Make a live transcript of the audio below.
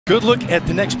Good look at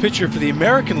the next pitcher for the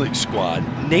American League squad,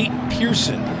 Nate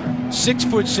Pearson.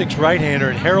 6'6" right-hander.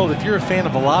 And Harold, if you're a fan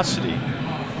of velocity,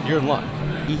 you're in luck.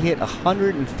 He hit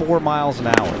 104 miles an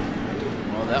hour.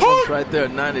 Well, that one's right there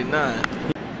at 99.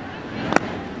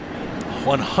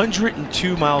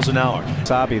 102 miles an hour.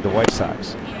 Sabi, the White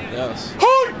Sox. Yes.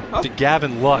 To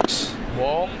Gavin Lux.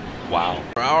 Wall. Wow.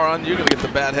 For hour on, you're going to get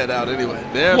the bat head out anyway.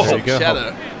 There's Whoa. some There you go.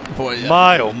 cheddar for you.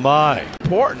 My, oh my.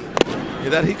 Important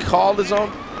that he called his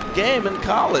own game in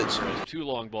college. 2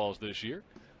 long balls this year.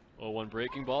 0-1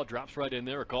 breaking ball drops right in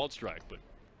there, a called strike. But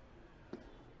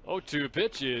 0-2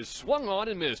 pitch is swung on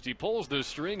and missed. He pulls the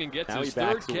string and gets Now his he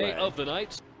third backs K away. of the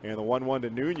night. And the 1-1 to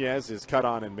Nunez is cut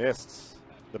on and missed.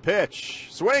 The pitch,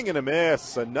 swing and a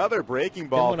miss. Another breaking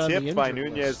ball tipped by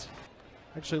Nunez.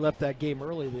 Actually left that game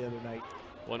early the other night.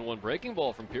 1-1 breaking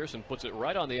ball from Pearson puts it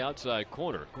right on the outside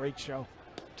corner. Great show.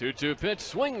 2-2 pitch,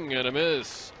 swing and a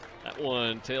miss. That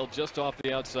one tailed just off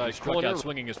the outside corner. Out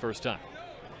swinging his first time.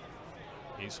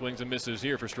 He swings and misses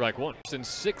here for strike one. And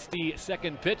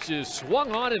 62nd pitch is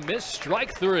swung on and missed,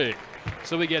 strike 3.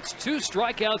 So he gets 2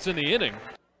 strikeouts in the inning.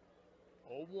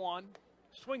 0-1,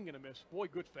 swing and a miss. Boy,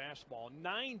 good fastball.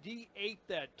 98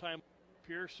 that time.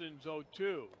 Pearson's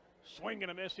 0-2. Swing and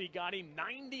a miss. He got him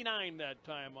 99 that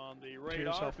time on the radar.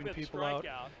 Pearson helping people strikeout.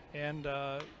 out. And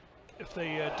if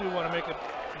they do want to make it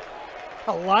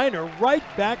A liner right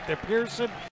back to Pearson.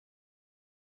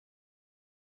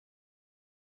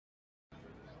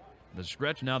 The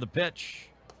stretch, now the pitch.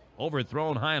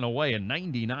 Overthrown high and away at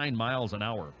 99 miles an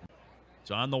hour. It's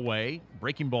on the way.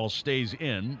 Breaking ball stays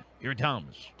in. Here it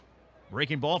comes.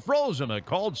 Breaking ball frozen. A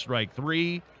called strike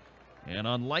 3. And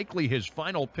unlikely his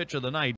final pitch of the night.